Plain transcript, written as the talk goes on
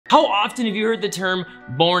How often have you heard the term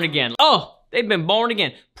born again? Oh, they've been born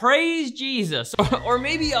again. Praise Jesus. Or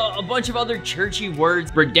maybe a bunch of other churchy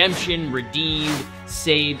words. Redemption, redeemed,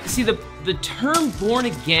 saved. See, the term born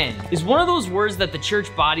again is one of those words that the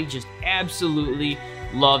church body just absolutely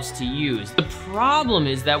loves to use. The problem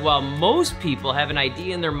is that while most people have an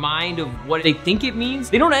idea in their mind of what they think it means,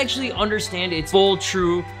 they don't actually understand its full,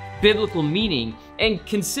 true, biblical meaning. And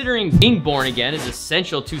considering being born again is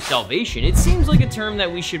essential to salvation, it seems like a term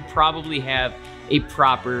that we should probably have a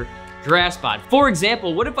proper grasp on. For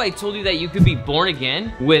example, what if I told you that you could be born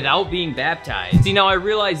again without being baptized? See, now I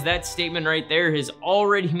realize that statement right there has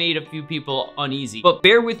already made a few people uneasy, but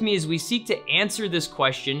bear with me as we seek to answer this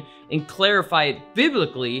question and clarify it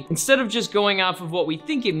biblically instead of just going off of what we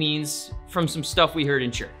think it means from some stuff we heard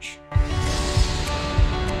in church.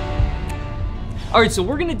 All right, so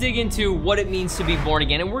we're gonna dig into what it means to be born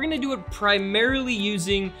again, and we're gonna do it primarily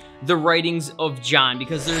using the writings of John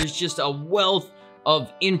because there's just a wealth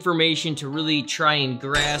of information to really try and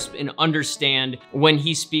grasp and understand when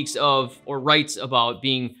he speaks of or writes about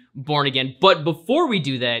being born again. But before we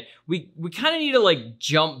do that, we kind of need to like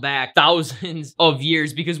jump back thousands of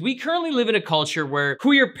years because we currently live in a culture where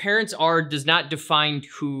who your parents are does not define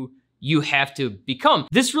who you have to become.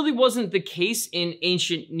 This really wasn't the case in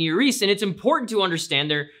ancient Near East, and it's important to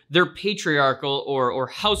understand their patriarchal or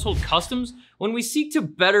household customs when we seek to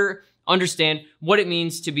better understand what it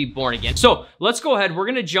means to be born again. So let's go ahead. We're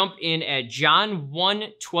gonna jump in at John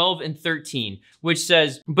 1:12 and 13, which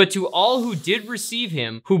says, "But to all who did receive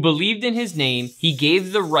him, who believed in his name, he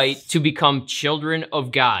gave the right to become children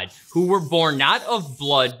of God, who were born not of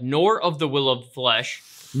blood, nor of the will of flesh,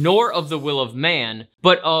 nor of the will of man,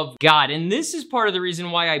 but of God." And this is part of the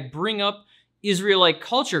reason why I bring up Israelite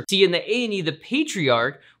culture. See, in the A&E, the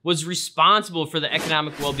patriarch was responsible for the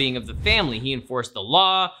economic well-being of the family. He enforced the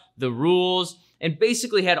law, the rules, and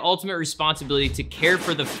basically had ultimate responsibility to care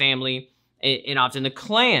for the family and often the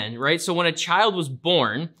clan, right? So when a child was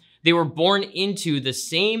born, they were born into the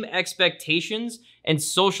same expectations and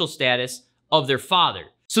social status of their father.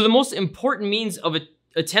 So the most important means of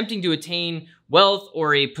attempting to attain wealth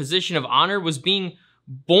or a position of honor was being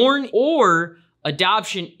born or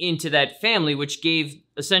adoption into that family, which gave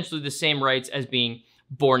essentially the same rights as being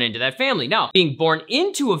born into that family. Now, being born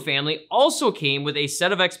into a family also came with a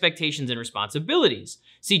set of expectations and responsibilities.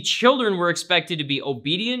 See, children were expected to be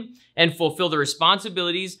obedient and fulfill the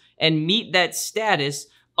responsibilities and meet that status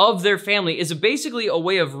of their family is basically a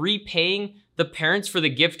way of repaying the parents for the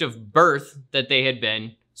gift of birth that they had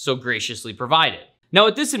been so graciously provided. Now,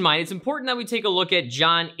 with this in mind, it's important that we take a look at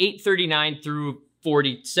John 8:39 through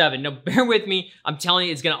 47. Now, bear with me. I'm telling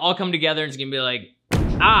you, it's going to all come together and it's going to be like,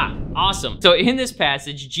 awesome. So in this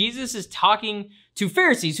passage, Jesus is talking to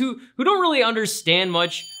Pharisees who don't really understand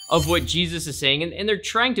much of what Jesus is saying, and they're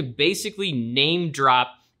trying to basically name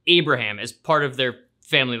drop Abraham as part of their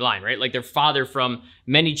family line, right? Like their father from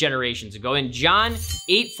many generations ago. And John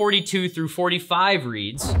 8:42 through 45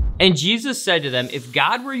 reads, "And Jesus said to them, if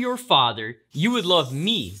God were your father, you would love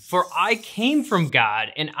me, for I came from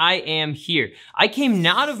God and I am here. I came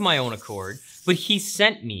not of my own accord, but he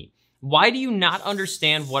sent me. Why do you not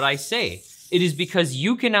understand what I say? It is because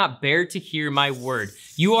you cannot bear to hear my word.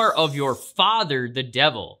 You are of your father, the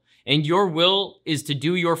devil, and your will is to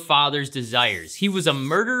do your father's desires. He was a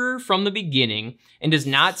murderer from the beginning and does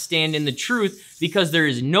not stand in the truth because there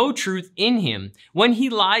is no truth in him. When he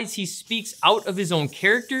lies, he speaks out of his own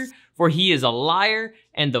character, for he is a liar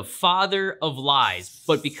and the father of lies.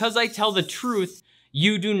 But because I tell the truth,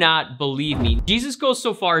 you do not believe me." Jesus goes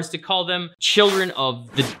so far as to call them children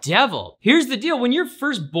of the devil. Here's the deal. When you're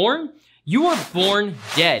first born, you are born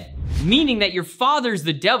dead, meaning that your father's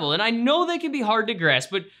the devil. And I know that can be hard to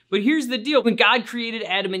grasp, but here's the deal. When God created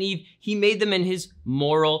Adam and Eve, he made them in his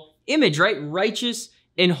moral image, right? Righteous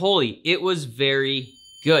and holy. It was very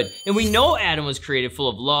good. And we know Adam was created full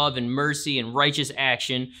of love and mercy and righteous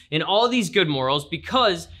action and all these good morals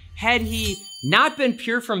because had he not been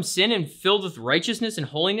pure from sin and filled with righteousness and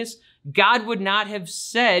holiness, God would not have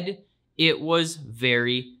said it was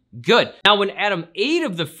very good. Now, when Adam ate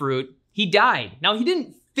of the fruit, he died. Now, he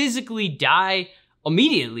didn't physically die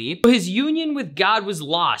immediately, but his union with God was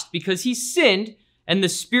lost because he sinned and the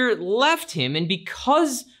spirit left him. And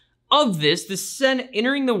because of this, the sin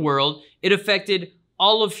entering the world, it affected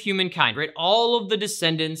all of humankind, right? All of the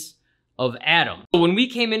descendants of Adam. So when we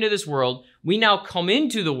came into this world, we now come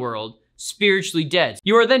into the world spiritually dead.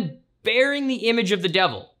 You are then bearing the image of the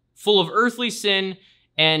devil, full of earthly sin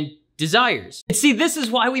and desires. And see, this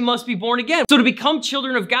is why we must be born again. So to become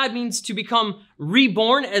children of God means to become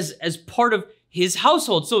reborn as part of his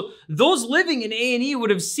household. So those living in A&E would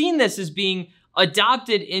have seen this as being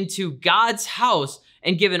adopted into God's house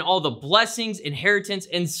and given all the blessings, inheritance,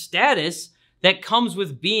 and status that comes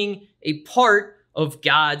with being a part of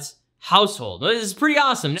God's household. This is pretty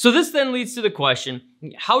awesome. So this then leads to the question,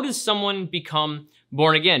 how does someone become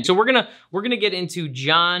born again? So we're gonna get into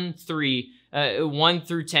John 3, 1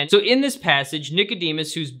 through 10. So in this passage,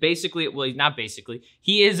 Nicodemus, who's basically, well, he's not basically,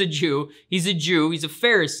 he is a Jew. He's a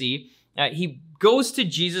Pharisee. He goes to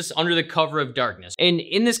Jesus under the cover of darkness. And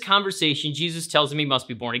in this conversation, Jesus tells him he must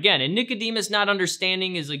be born again. And Nicodemus, not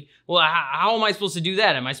understanding, is like, well, how am I supposed to do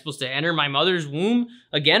that? Am I supposed to enter my mother's womb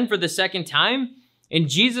again for the second time? And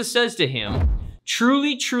Jesus says to him,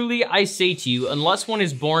 truly, truly, I say to you, unless one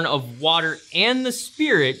is born of water and the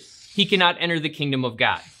Spirit, he cannot enter the kingdom of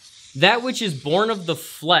God. That which is born of the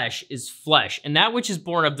flesh is flesh, and that which is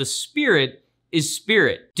born of the Spirit is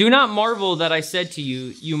spirit. Do not marvel that I said to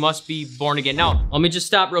you, you must be born again. Now, let me just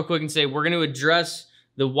stop real quick and say, we're going to address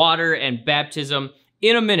the water and baptism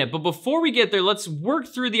in a minute. But before we get there, let's work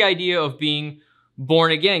through the idea of being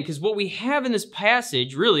born again, because what we have in this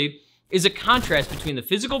passage really is a contrast between the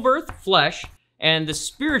physical birth, flesh, and the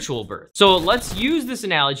spiritual birth. So let's use this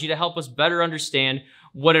analogy to help us better understand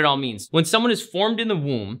what it all means. When someone is formed in the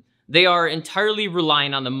womb, they are entirely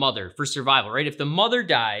relying on the mother for survival, right? If the mother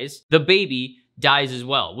dies, the baby dies as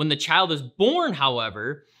well. When the child is born,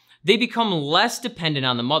 however, they become less dependent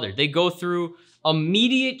on the mother. They go through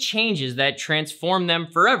immediate changes that transform them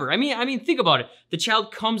forever. I mean, think about it. The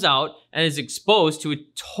child comes out and is exposed to a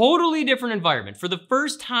totally different environment. For the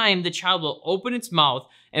first time, the child will open its mouth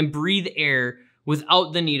and breathe air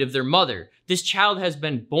without the need of their mother. This child has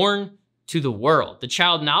been born to the world. The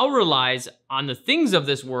child now relies on the things of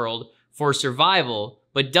this world for survival,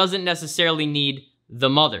 but doesn't necessarily need the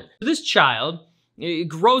mother. This child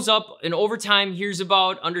grows up and over time hears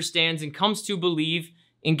about, understands, and comes to believe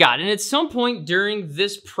in God. And at some point during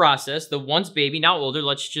this process, the once baby, now older,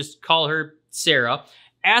 let's just call her Sarah,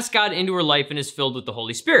 asks God into her life and is filled with the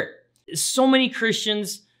Holy Spirit. So many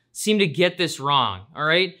Christians seem to get this wrong, all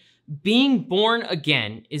right? Being born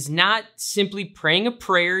again is not simply praying a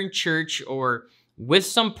prayer in church or with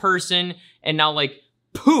some person and now like,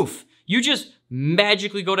 poof, you just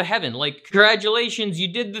magically go to heaven. Like, congratulations, you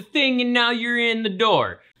did the thing and now you're in the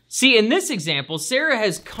door. See, in this example, Sarah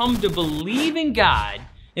has come to believe in God,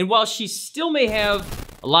 and while she still may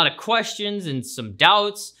have a lot of questions and some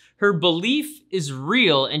doubts, her belief is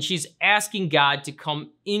real and she's asking God to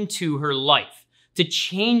come into her life, to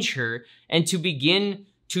change her, and to begin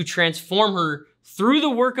to transform her through the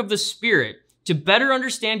work of the Spirit to better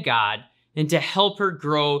understand God and to help her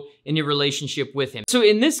grow in a relationship with Him. So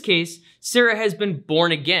in this case, Sarah has been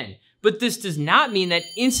born again, but this does not mean that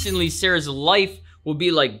instantly Sarah's life will be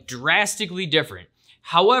like drastically different.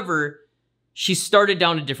 However, she started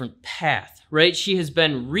down a different path, right? She has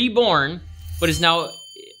been reborn, but is now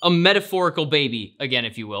a metaphorical baby again,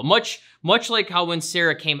 if you will. Much like how when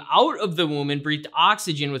Sarah came out of the womb and breathed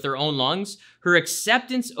oxygen with her own lungs, her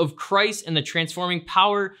acceptance of Christ and the transforming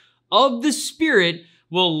power of the Spirit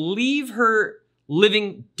will leave her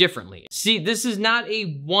living differently. See, this is not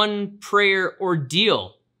a one prayer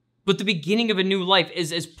ordeal, but the beginning of a new life.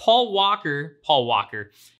 As Paul Washer,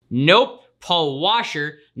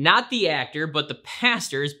 not the actor, but the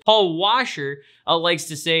pastor, as Paul Washer likes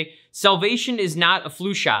to say, salvation is not a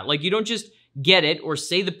flu shot. Like, you don't just get it or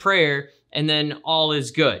say the prayer and then all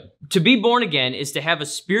is good. To be born again is to have a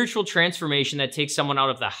spiritual transformation that takes someone out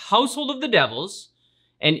of the household of the devils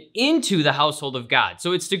and into the household of God.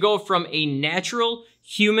 So it's to go from a natural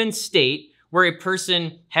human state where a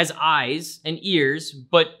person has eyes and ears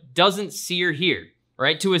but doesn't see or hear,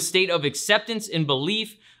 right? To a state of acceptance and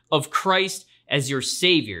belief of Christ as your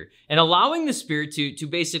Savior, and allowing the Spirit to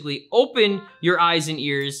basically open your eyes and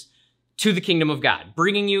ears to the kingdom of God,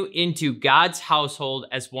 bringing you into God's household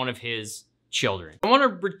as one of His children. I want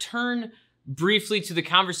to return briefly to the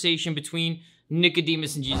conversation between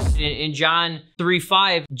Nicodemus and Jesus. In John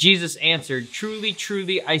 3:5, Jesus answered, truly,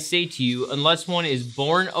 truly, I say to you, unless one is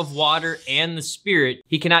born of water and the Spirit,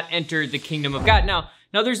 he cannot enter the kingdom of God. Now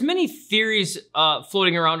there's many theories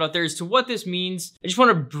floating around out there as to what this means. I just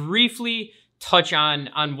want to briefly touch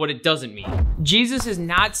on what it doesn't mean. Jesus is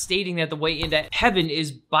not stating that the way into heaven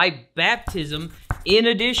is by baptism in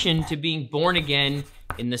addition to being born again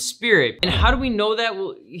in the Spirit. And how do we know that?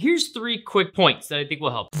 Well, here's 3 quick points that I think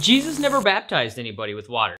will help. Jesus never baptized anybody with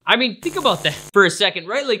water. I mean, think about that for a second,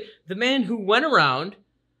 right? Like, the man who went around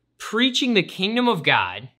preaching the kingdom of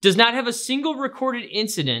God does not have a single recorded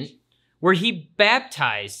incident where he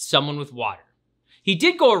baptized someone with water. He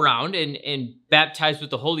did go around and baptize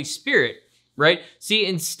with the Holy Spirit, right? See,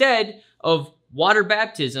 instead of water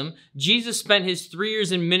baptism, Jesus spent his 3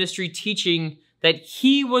 years in ministry teaching that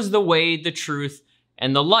he was the way, the truth,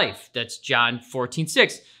 and the life. That's John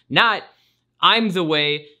 14:6. Not, I'm the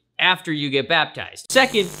way after you get baptized.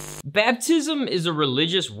 Second, baptism is a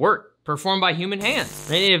religious work performed by human hands.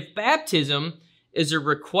 And if baptism is a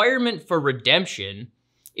requirement for redemption,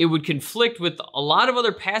 it would conflict with a lot of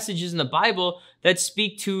other passages in the Bible that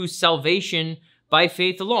speak to salvation by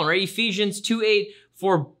faith alone, right? Ephesians 2:8,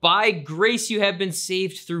 for by grace you have been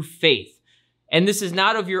saved through faith. And this is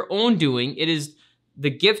not of your own doing. It is the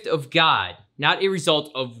gift of God, not a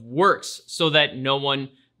result of works, so that no one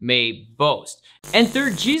may boast. And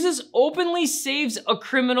third, Jesus openly saves a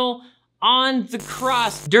criminal on the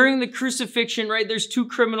cross. During the crucifixion, right, there's two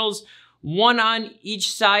criminals, one on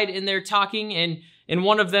each side, and they're talking, and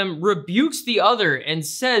one of them rebukes the other and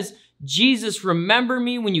says, Jesus, remember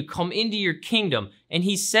me when you come into your kingdom. And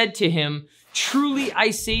he said to him, truly I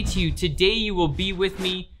say to you, today you will be with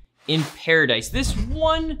me in paradise. This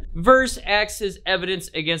one verse acts as evidence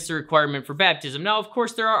against the requirement for baptism. Now, of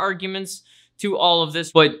course, there are arguments to all of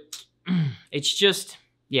this, but it's just,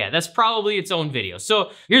 yeah, that's probably its own video.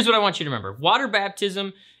 So here's what I want you to remember. Water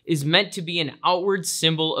baptism is meant to be an outward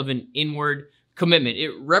symbol of an inward commitment.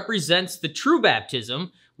 It represents the true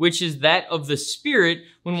baptism, which is that of the Spirit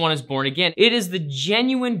when one is born again. It is the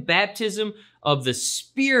genuine baptism of the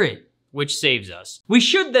Spirit which saves us. We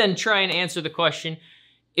should then try and answer the question,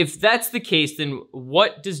 if that's the case, then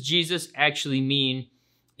what does Jesus actually mean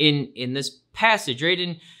in this passage, right?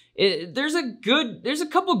 And there's a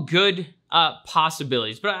couple good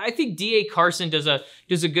possibilities, but I think D.A. Carson does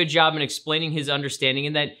a good job in explaining his understanding,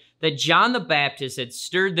 in that John the Baptist had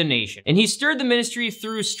stirred the nation, and he stirred the ministry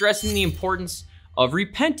through stressing the importance of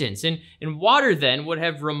repentance. And water then would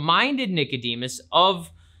have reminded Nicodemus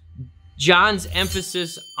of John's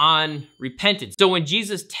emphasis on repentance. So when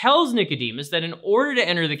Jesus tells Nicodemus that in order to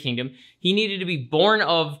enter the kingdom, he needed to be born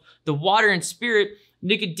of the water and Spirit,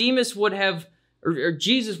 Nicodemus would have, or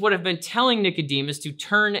Jesus would have been telling Nicodemus to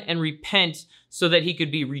turn and repent so that he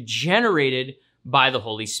could be regenerated by the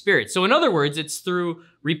Holy Spirit. So in other words, it's through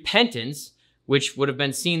repentance, which would have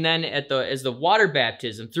been seen then as the water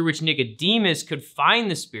baptism, through which Nicodemus could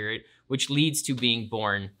find the Spirit, which leads to being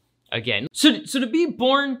born again. So to be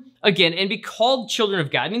born again and be called children of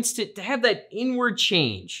God means to have that inward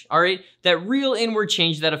change, all right? That real inward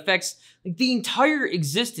change that affects like the entire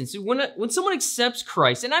existence. When someone accepts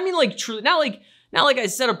Christ, and I mean like truly, not like I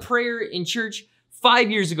said a prayer in church 5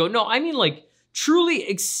 years ago. No, I mean like truly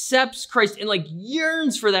accepts Christ and like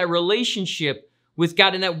yearns for that relationship with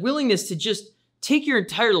God and that willingness to just take your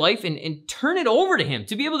entire life and turn it over to him,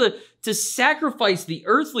 to be able to sacrifice the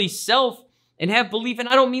earthly self and have belief. And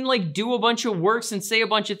I don't mean like do a bunch of works and say a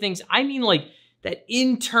bunch of things. I mean like that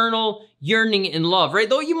internal yearning and love, right?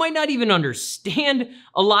 Though you might not even understand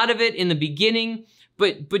a lot of it in the beginning,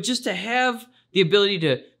 but just to have the ability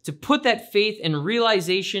to put that faith and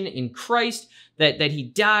realization in Christ, that he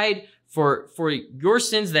died for your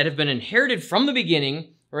sins that have been inherited from the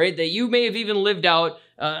beginning, right? That you may have even lived out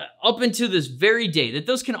up until this very day, that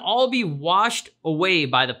those can all be washed away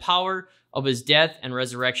by the power of his death and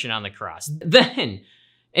resurrection on the cross. Then,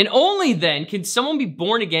 and only then, can someone be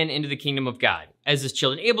born again into the kingdom of God as his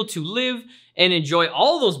children, able to live and enjoy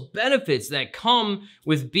all those benefits that come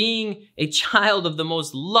with being a child of the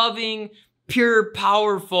most loving, pure,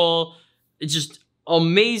 powerful, just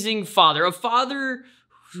amazing Father, a Father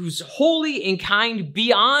who's holy and kind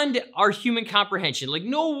beyond our human comprehension. Like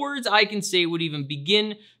no words I can say would even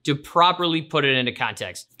begin to properly put it into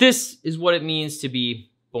context. This is what it means to be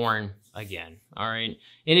born again, all right?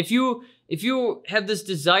 And if you have this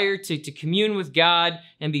desire to commune with God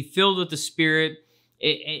and be filled with the Spirit,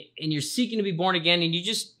 and you're seeking to be born again, and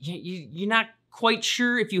you're not quite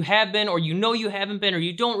sure if you have been, or you know you haven't been, or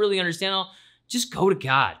you don't really understand all, just go to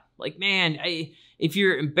God. Like, man, if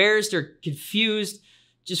you're embarrassed or confused,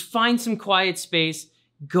 just find some quiet space,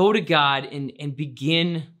 go to God and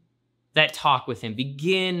begin that talk with him.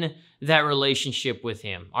 Begin that relationship with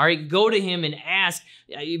him. All right, go to him and ask,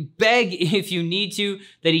 beg if you need to,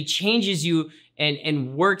 that he changes you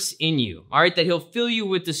and works in you. All right, that he'll fill you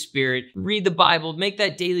with the Spirit. Read the Bible, make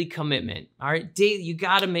that daily commitment. All right, you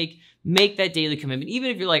gotta make that daily commitment. Even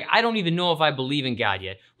if you're like, I don't even know if I believe in God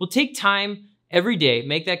yet. Well, take time every day,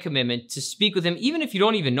 make that commitment to speak with him, even if you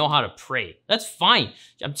don't even know how to pray. That's fine.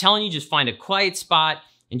 I'm telling you, just find a quiet spot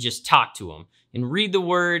and just talk to him and read the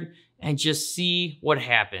word and just see what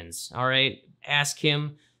happens, all right? Ask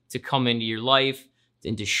him to come into your life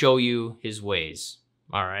and to show you his ways,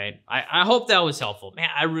 all right? I hope that was helpful. Man,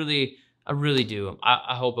 I I really do.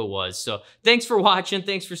 I hope it was. So thanks for watching.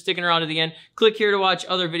 Thanks for sticking around to the end. Click here to watch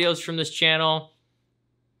other videos from this channel.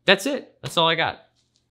 That's it. That's all I got.